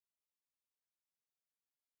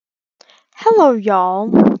Hello,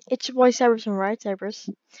 y'all. It's your boy Cypress from Right Cypress,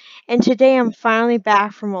 and today I'm finally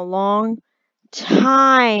back from a long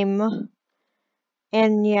time.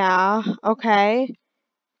 And yeah, okay.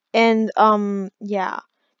 And yeah.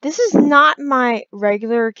 This is not my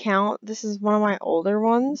regular account. This is one of my older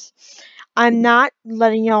ones. I'm not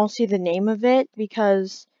letting y'all see the name of it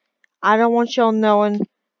because I don't want y'all knowing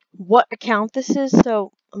what account this is,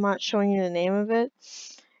 so I'm not showing you the name of it.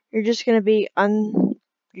 You're just gonna be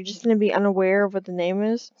unaware of what the name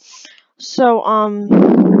is. So,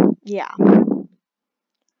 yeah.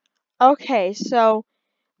 Okay, so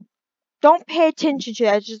don't pay attention to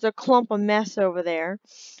that. It's just a clump of mess over there.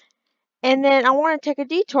 And then I want to take a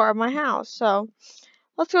detour of my house. So,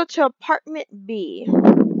 let's go to apartment B.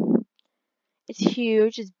 It's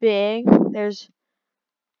huge. It's big. There's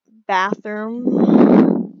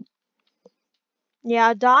bathroom.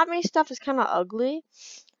 Yeah, Adopt Me stuff is kind of ugly.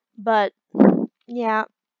 But, yeah,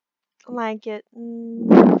 I like it.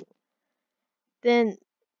 Then,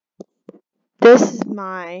 this is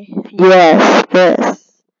my... Yes,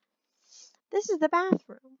 this. This is the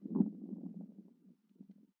bathroom.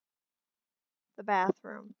 The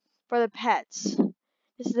bathroom for the pets.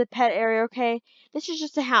 This is the pet area, okay? This is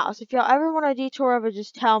just a house. If y'all ever want a detour of it,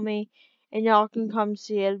 just tell me, and y'all can come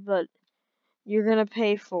see it. But you're gonna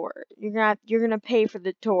pay for it. You're gonna pay for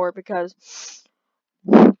the tour because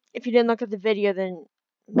if you didn't look at the video, then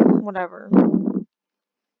whatever.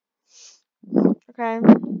 Okay.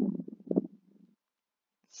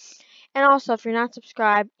 And also, if you're not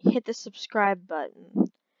subscribed, hit the subscribe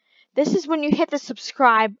button. This is when you hit the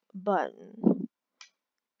subscribe button.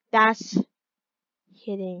 That's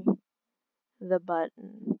hitting the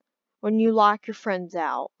button. When you lock your friends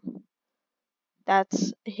out,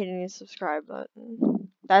 that's hitting the subscribe button.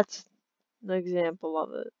 That's the example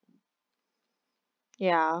of it.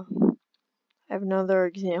 Yeah. I have another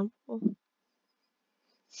example.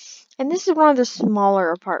 And this is one of the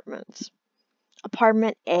smaller apartments.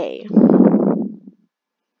 Apartment A.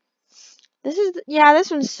 This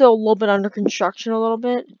one's still a little bit under construction a little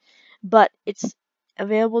bit, but it's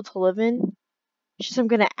available to live in. Just I'm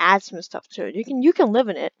gonna add some stuff to it. You can live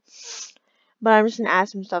in it, but I'm just gonna add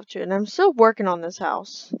some stuff to it. And I'm still working on this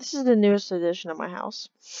house. This is the newest addition of my house.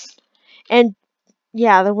 And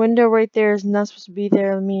yeah, the window right there is not supposed to be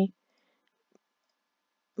there. Let me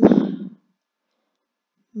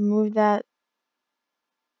move that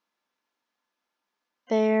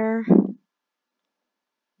there.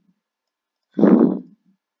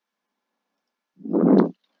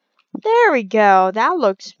 There we go. That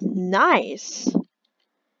looks nice.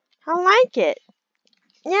 I like it.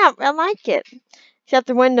 Yeah, I like it. Except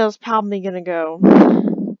the window's probably gonna go.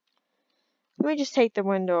 Let me just take the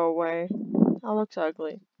window away. That looks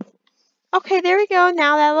ugly. Okay, there we go.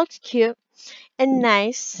 Now that looks cute and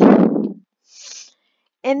nice.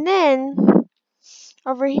 And then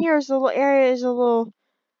over here is a little area, is a little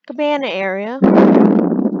cabana area.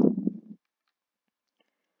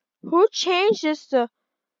 Who changed this to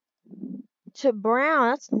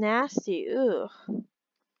brown? That's nasty. Ugh.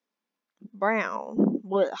 Brown.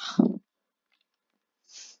 Blech.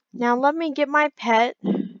 Now let me get my pet.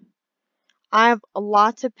 I have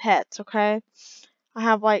lots of pets, okay? I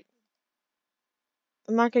have like,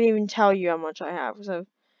 I'm not gonna even tell you how much I have. So,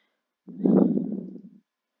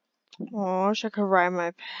 oh, I wish I could ride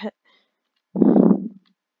my pet.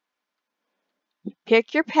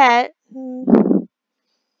 Pick your pet.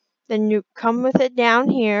 Then you come with it down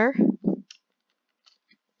here.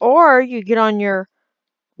 Or you get on your,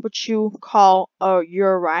 what you call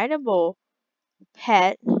your rideable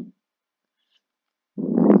pet.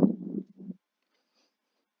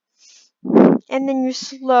 And then you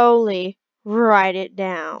slowly ride it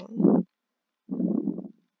down.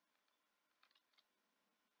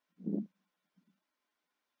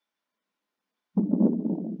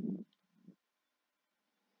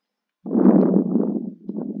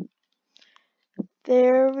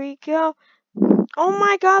 There we go. Oh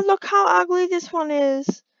my god, look how ugly this one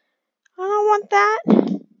is. I don't want that.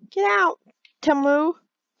 Get out, Tamu.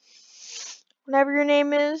 Whatever your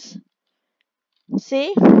name is.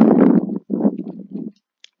 See?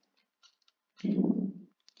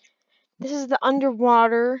 This is the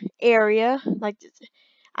underwater area. Like,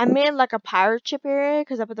 I made like a pirate ship area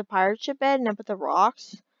because I put the pirate ship bed and I put the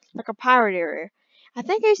rocks. Like a pirate area. I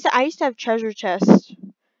think I used to have treasure chests,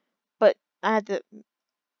 but I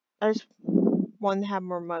just wanted to have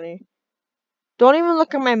more money. Don't even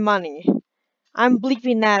look at my money. I'm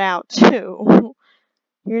bleeping that out too.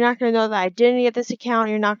 You're not gonna know the identity of this account.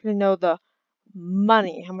 You're not gonna know the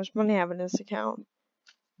money. How much money I have in this account?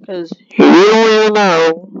 Because you don't even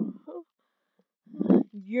know.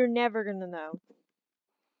 You're never gonna know.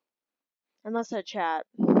 Unless I chat.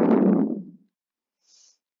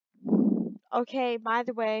 Okay, by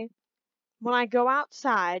the way, when I go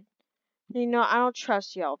outside, I don't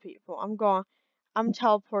trust y'all people. I'm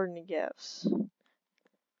teleporting to gifts.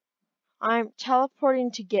 I'm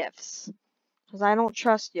teleporting to gifts. Because I don't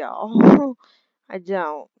trust y'all. I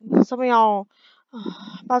don't. Some of y'all,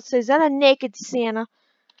 about to say, is that a naked Santa?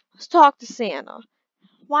 Let's talk to Santa.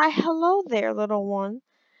 Why, hello there, little one.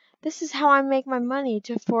 This is how I make my money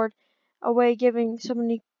to afford away giving so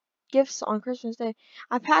many gifts on Christmas Day.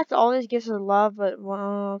 I packed all these gifts of love, but,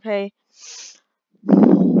 well, okay.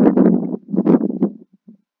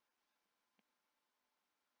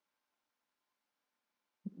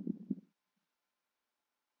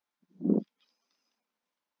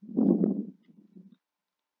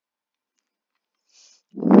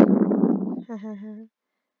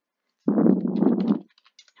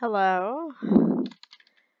 Hello.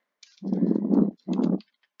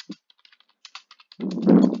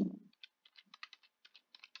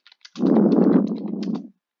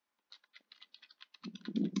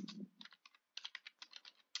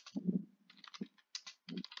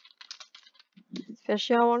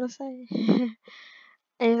 Special y'all want to say?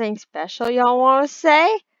 Anything special y'all want to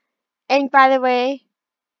say? And by the way,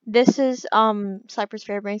 this is Cypress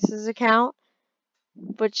Fairbanks' account,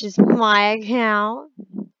 which is my account.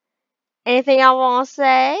 Anything y'all want to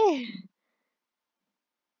say?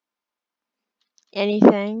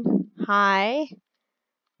 Anything? Hi.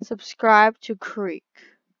 Subscribe to Creek.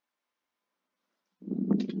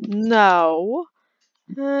 No.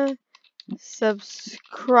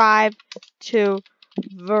 Subscribe to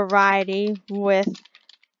Variety with.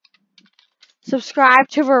 Subscribe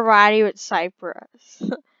to Variety with Cypress.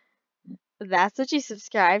 That's what you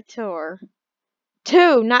subscribe to her.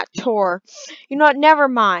 To, not Tor. You know what? Never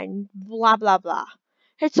mind. Blah, blah, blah.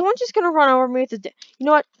 Hey, someone's just gonna run over me with the. You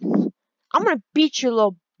know what? I'm gonna beat your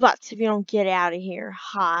little butts if you don't get out of here.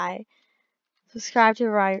 Hi. Subscribe to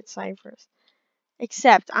Riot Cyphers.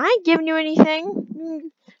 Except, I ain't giving you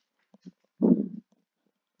anything.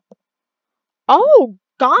 Oh,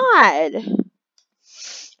 God.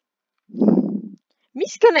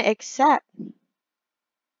 Me's gonna accept.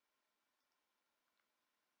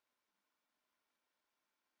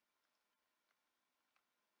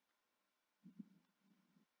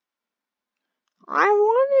 I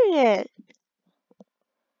wanted it.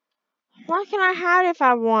 Why can I have it if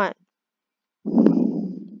I want?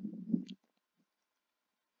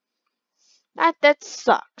 That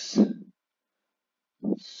sucks.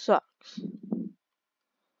 Sucks.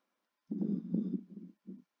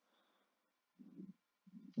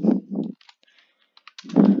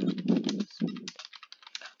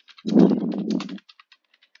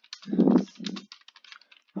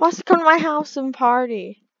 Wants to come to my house and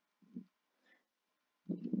party.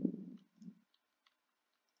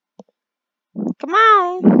 Come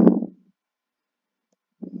on.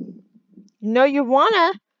 You know you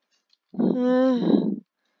wanna.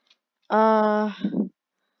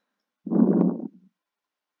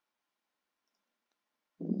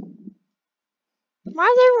 Why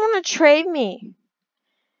does everyone want to trade me?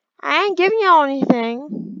 I ain't giving y'all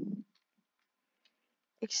anything.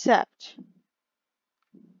 Except.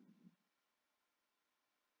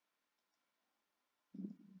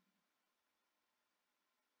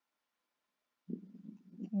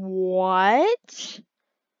 What?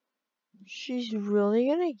 She's really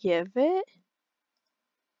gonna give it?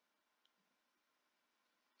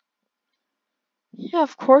 Yeah,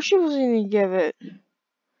 of course she was gonna give it.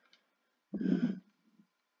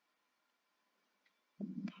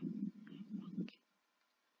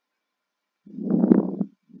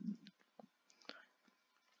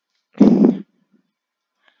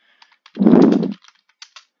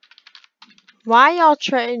 Why y'all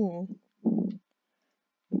trading?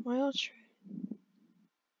 Why y'all trading?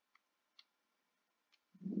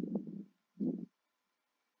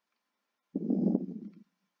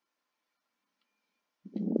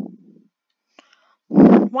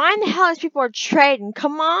 Why in the hell is people are trading?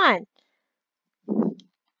 Come on.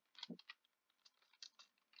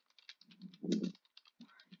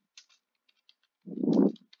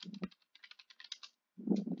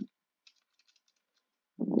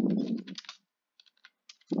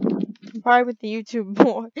 Probably with the YouTube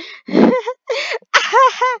boy.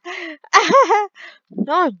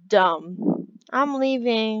 No, dumb. I'm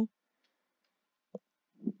leaving.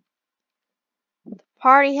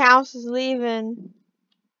 Party house is leaving.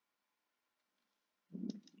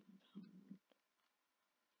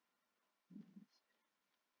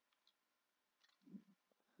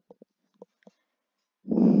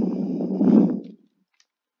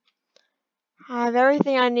 I have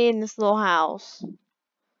everything I need in this little house.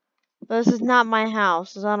 But this is not my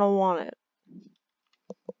house, because I don't want it.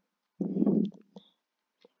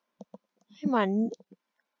 Hey, my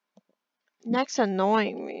neck's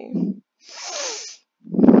annoying me.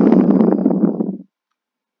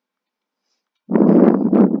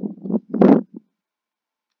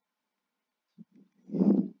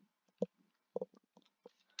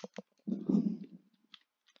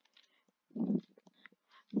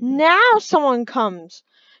 Now someone comes.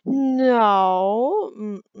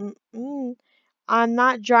 No. I'm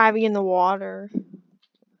not driving in the water.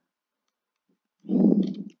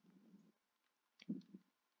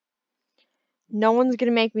 No one's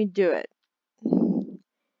gonna make me do it.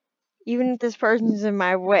 Even if this person's in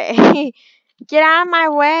my way. Get out of my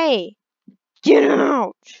way! Get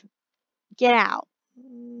out! Get out.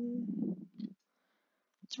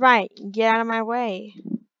 That's right. Get out of my way.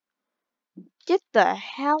 Get the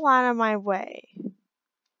hell out of my way.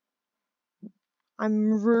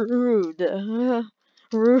 I'm rude.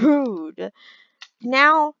 Rude.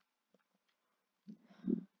 Now,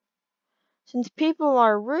 since people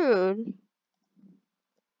are rude,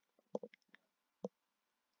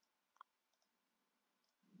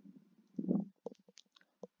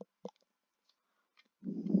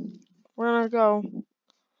 we're gonna go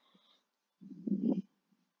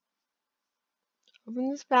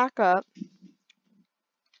open this back up.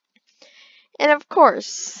 And of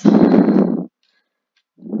course,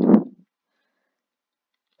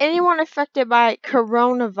 anyone affected by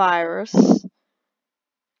coronavirus,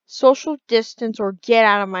 social distance or get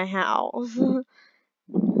out of my house.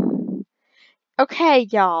 Okay,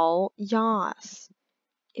 y'all. Yas.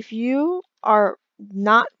 If you are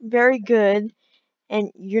not very good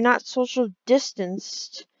and you're not social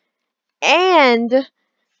distanced and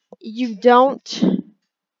you don't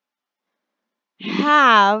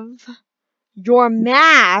have your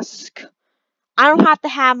mask, I don't have to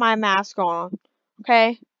have my mask on.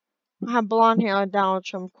 Okay? I have blonde hair like Donald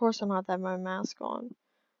Trump. Of course I don't have to have my mask on.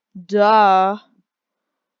 Duh.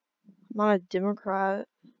 I'm not a Democrat.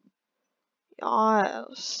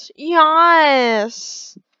 Yes.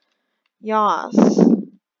 Yes. Yes.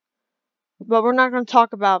 But we're not going to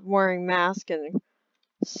talk about wearing masks and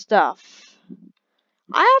stuff.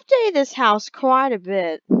 I updated this house quite a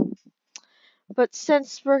bit. But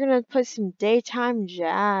since we're going to play some daytime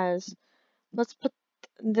jazz, let's put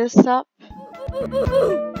this up.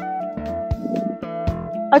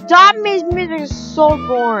 Adopt Me's music is so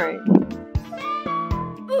boring.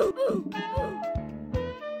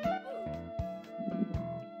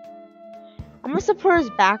 I'm gonna support his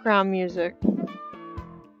background music.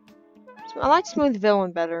 I like Smooth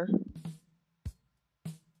Villain better.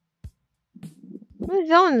 Smooth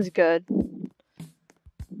Villain is good.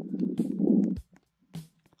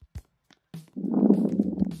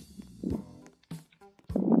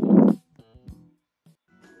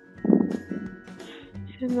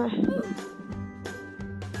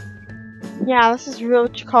 Yeah, this is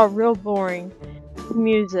what you call real boring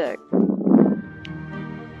music.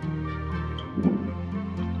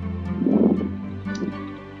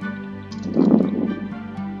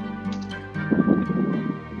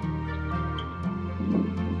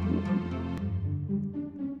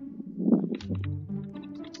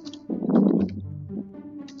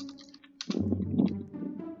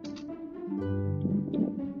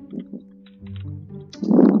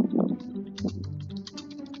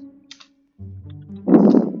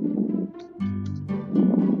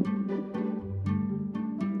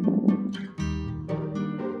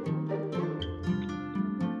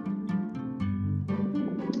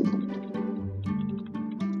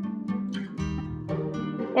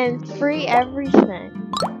 And free everything.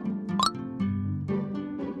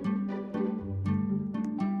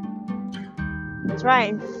 That's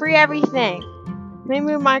right, and free everything. Let me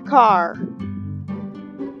move my car.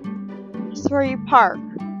 This is where you park.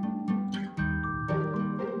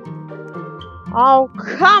 Oh,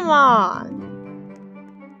 come on!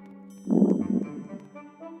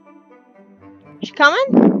 She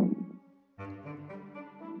coming?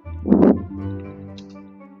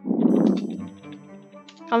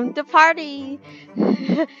 Come to party!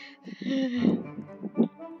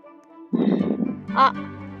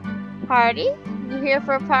 Party? You here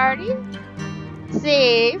for a party?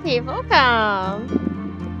 See, people come.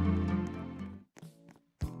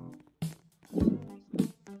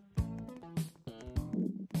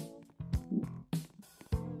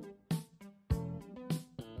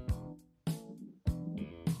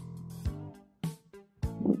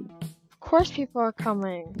 Of course people are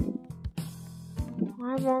coming.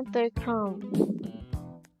 Why won't they come?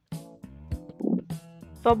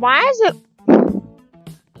 But why is it...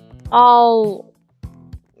 all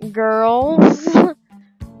girls.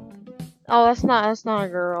 Oh, that's not a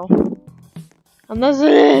girl. Unless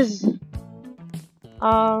it is.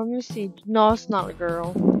 Let me see. No, it's not a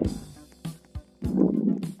girl.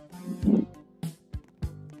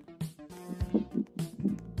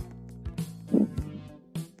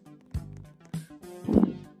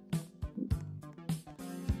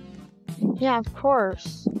 Yeah, of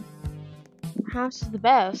course. House is the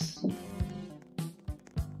best.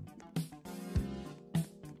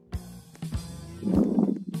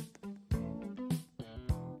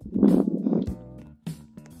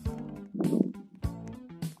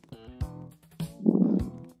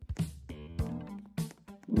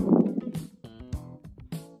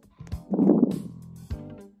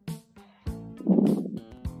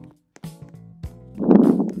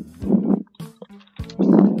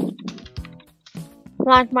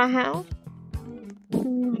 Like my house?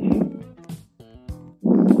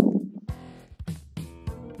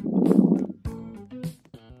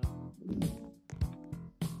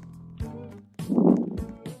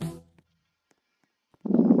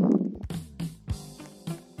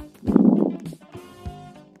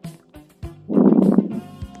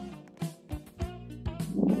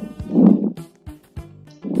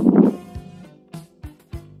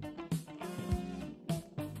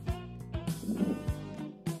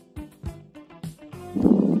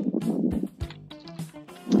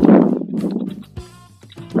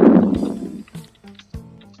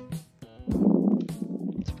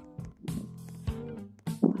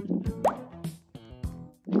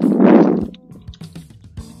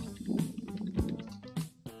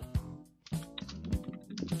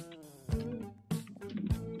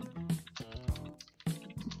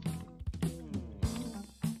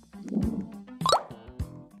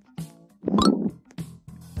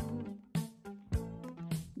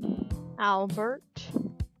 Albert.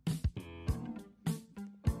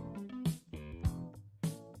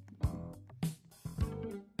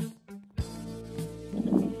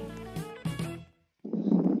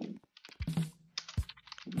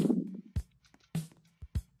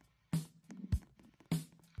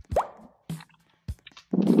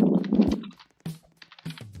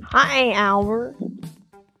 Hi, Albert.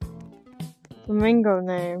 Flamingo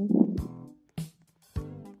name.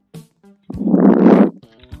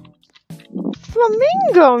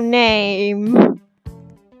 Flamingo name.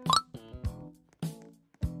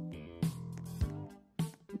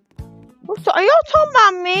 Are y'all talking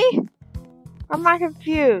about me? Or am I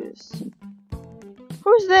confused?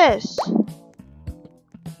 Who's this?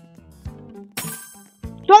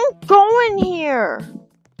 Don't go in here.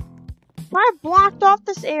 I blocked off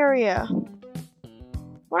this area.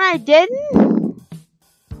 When I didn't?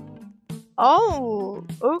 Oh,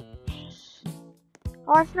 oops.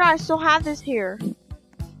 Oh, I forgot I still have this here.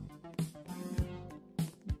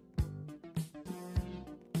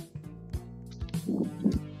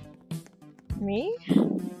 Me?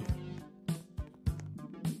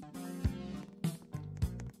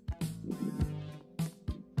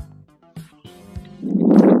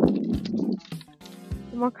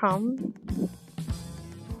 I'm gonna come.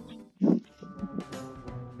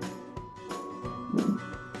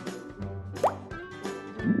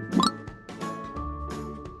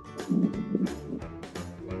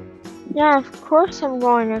 Yeah, of course I'm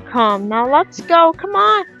going to come. Now let's go. Come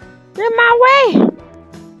on. You're in my way.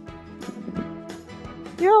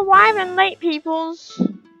 You're arriving late, peoples.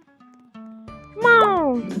 Come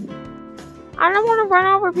on. I don't want to run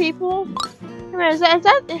over people. Come here, is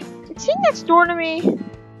that is he next door to me?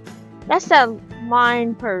 That's that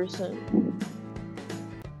mine person.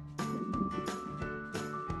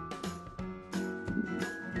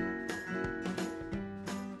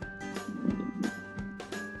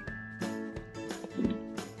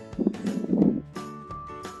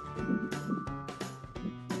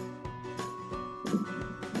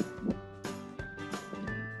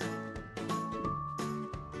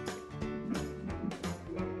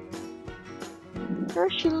 Where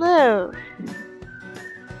does she live?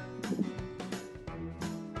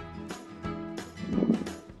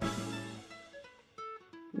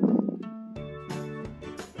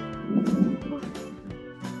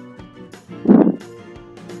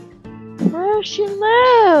 Where does she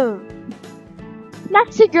live?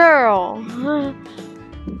 That's a girl.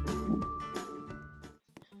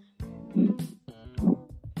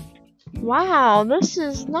 Wow, this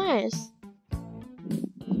is nice.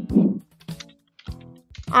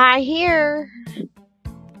 I hear.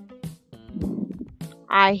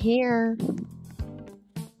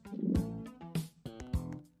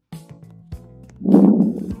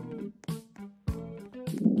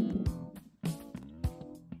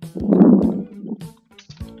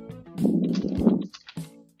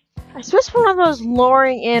 Is this one of those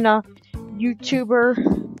luring in a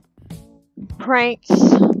YouTuber pranks?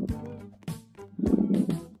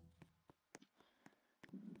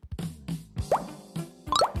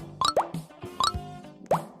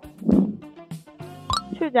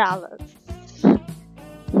 $2.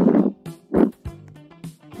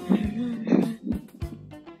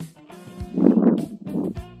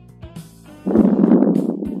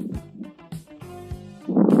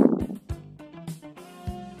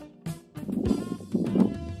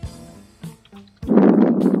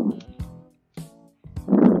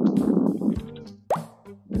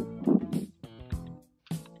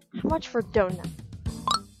 How much for donuts?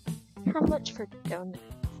 How much for donuts?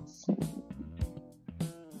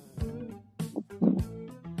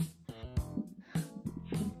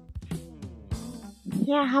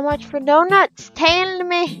 Yeah, how much for donuts? Tell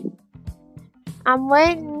me. I'm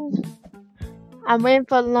waiting. I'm waiting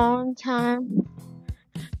for a long time.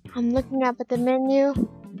 I'm looking up at the menu.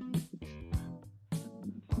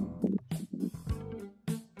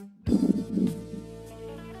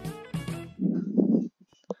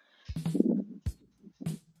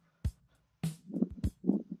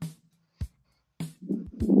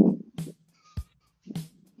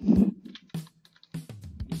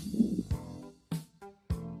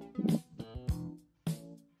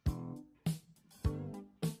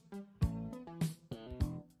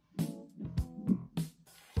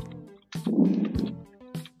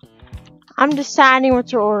 I'm deciding what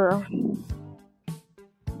to order.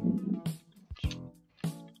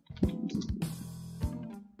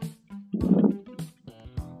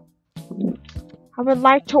 I would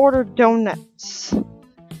like to order donuts.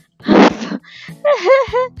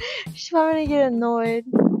 She's probably gonna get annoyed.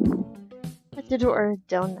 I have to order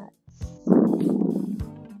donuts.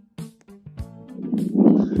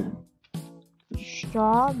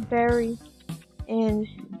 Strawberry and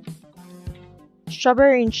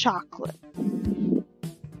chocolate.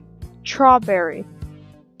 Strawberry.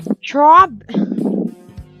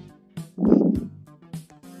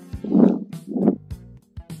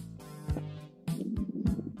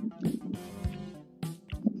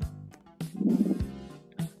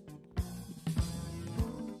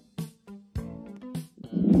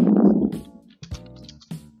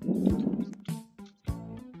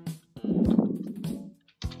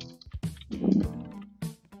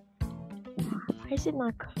 Why is it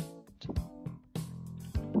not cooked?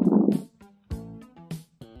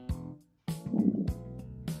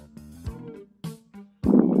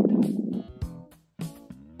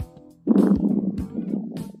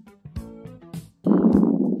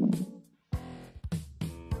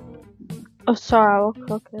 Oh, sorry, I will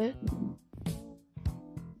cook it.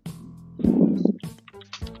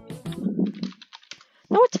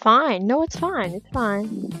 No, it's fine. No, it's fine. It's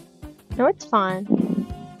fine. No, it's fine.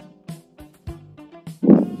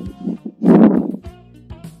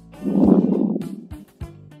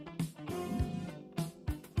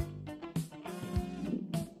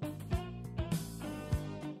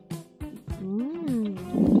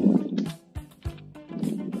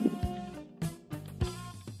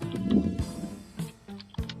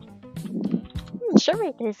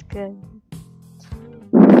 Strawberry tastes good.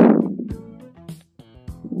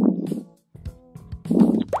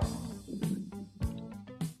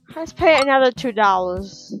 Let's pay another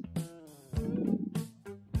 $2.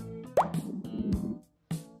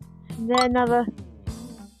 And then another.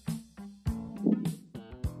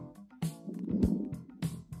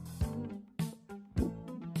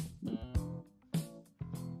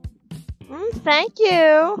 Thank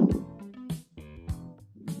you.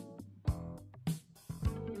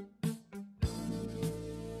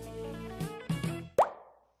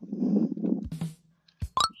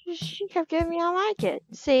 She kept giving me, I like it.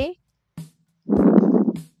 See?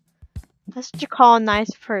 That's what you call a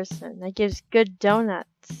nice person that gives good donuts.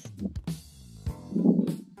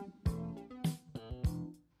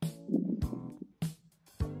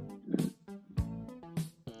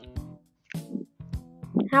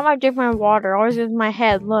 How do I drink my water? Always with my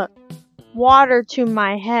head. Look. Water to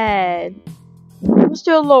my head. Let's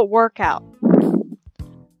do a little workout.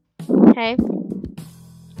 Okay?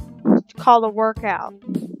 It's called a workout.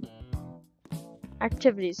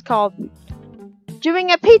 Activities called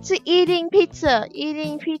doing a pizza, eating pizza,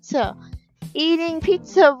 eating pizza, eating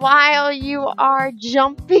pizza while you are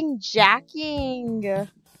jumping jacking.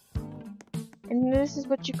 And this is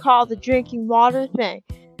what you call the drinking water thing.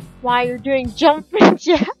 While you're doing jumping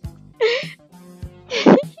jack.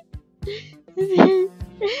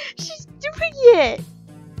 She's doing it.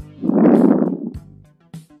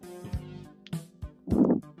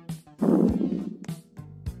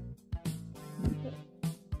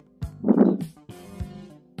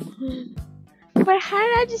 How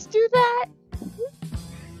did I just do that?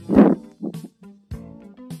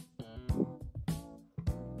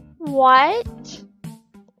 What?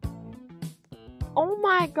 Oh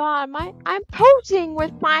my god, I'm posing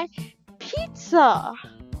with my pizza.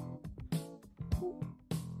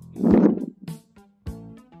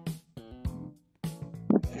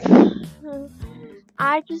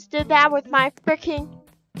 I just did that with my freaking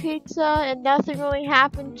pizza and nothing really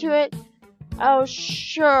happened to it. Oh,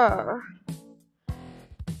 sure.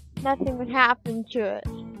 Nothing would happen to it.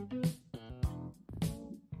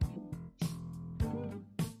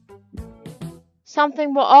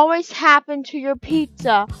 Something will always happen to your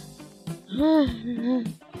pizza. And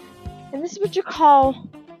this is what you call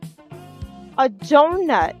a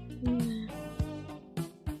donut.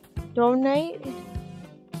 Donate?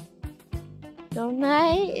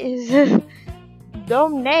 Donate is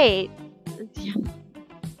donate.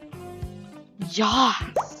 Yes.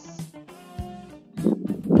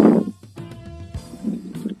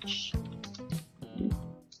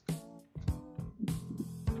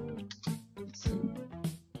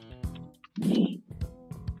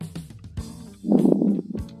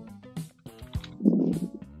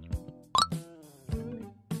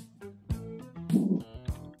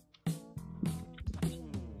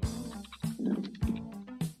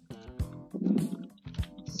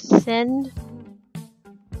 Send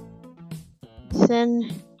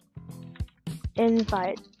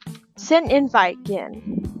invite. Send invite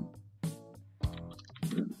again.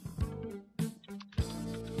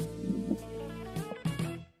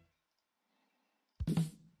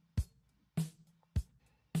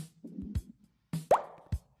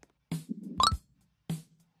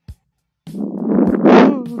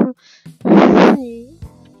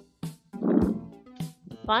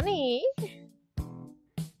 Funny.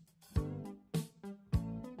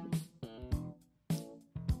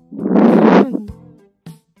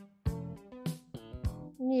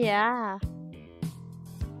 Yeah.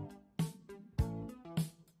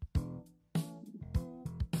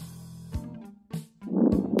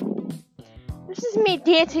 This is me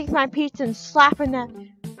dancing with my pizza and slapping that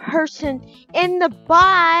person in the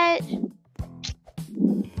butt.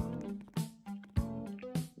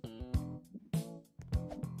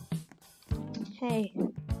 Hey,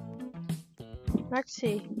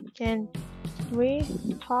 Lexi, can we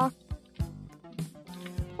talk?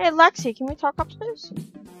 Hey, Lexi, can we talk upstairs?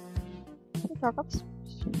 Can we talk upstairs?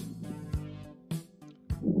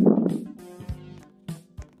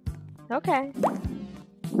 Okay.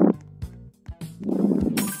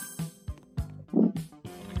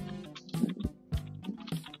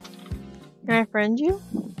 Can I friend you?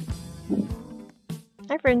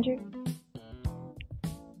 I friend you.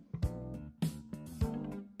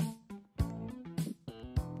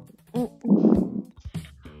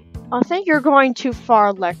 I think you're going too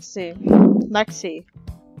far, Lexi.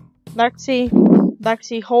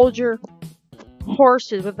 Lexi, hold your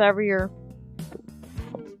horses, whatever you're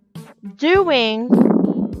doing.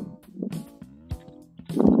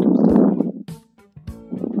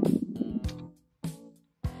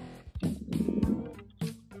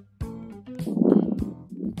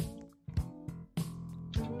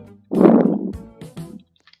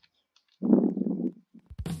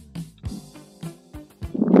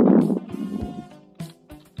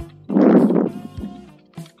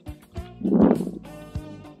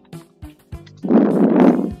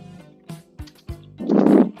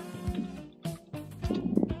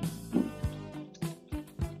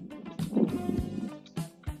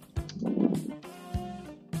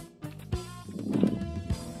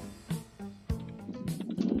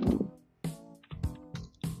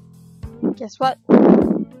 Guess what?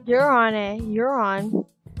 You're on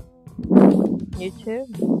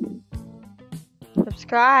YouTube.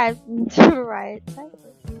 Subscribe to the right side.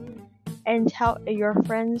 And tell your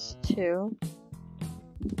friends too.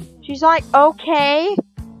 She's like, okay.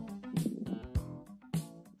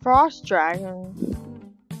 Frost Dragon.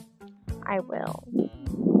 I will.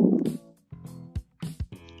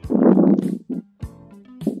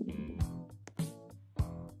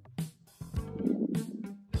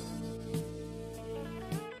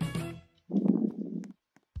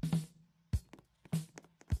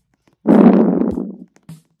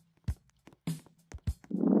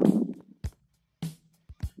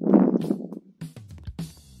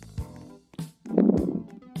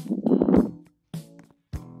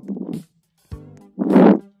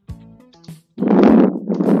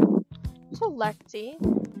 So Lexi.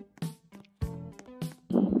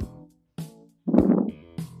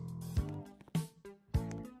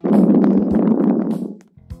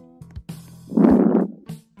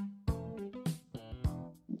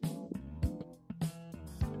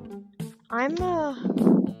 I'm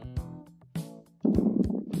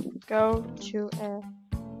go to a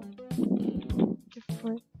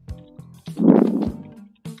different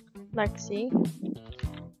Lexi.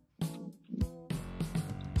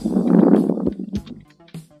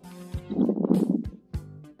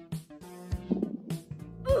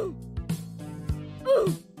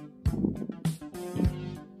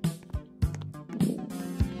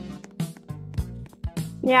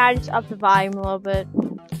 Yeah, I just upped the volume a little bit.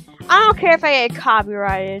 I don't care if I get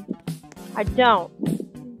copyrighted. I don't.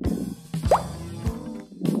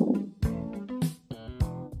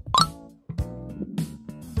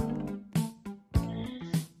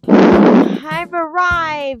 I've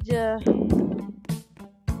arrived.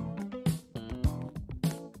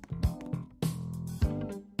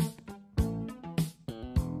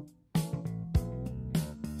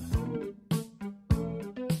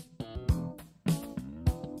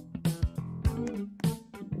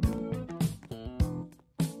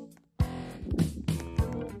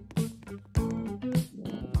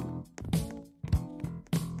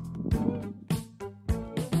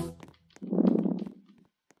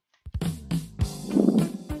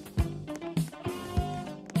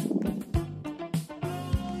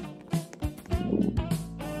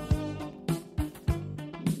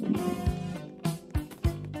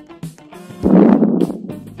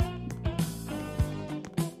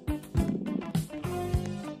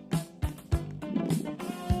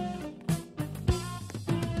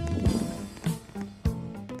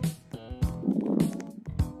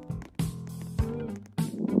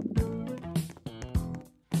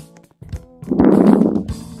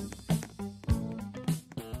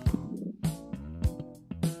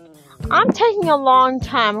 I'm taking a long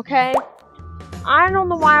time, okay? I don't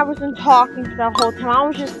know why I wasn't talking for that whole time. I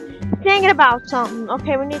was just thinking about something.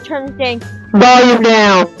 Okay, we need to turn this dang volume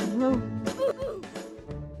down.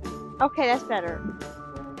 Okay, that's better.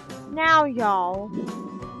 Now, y'all,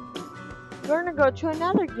 we're gonna go to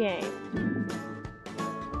another game.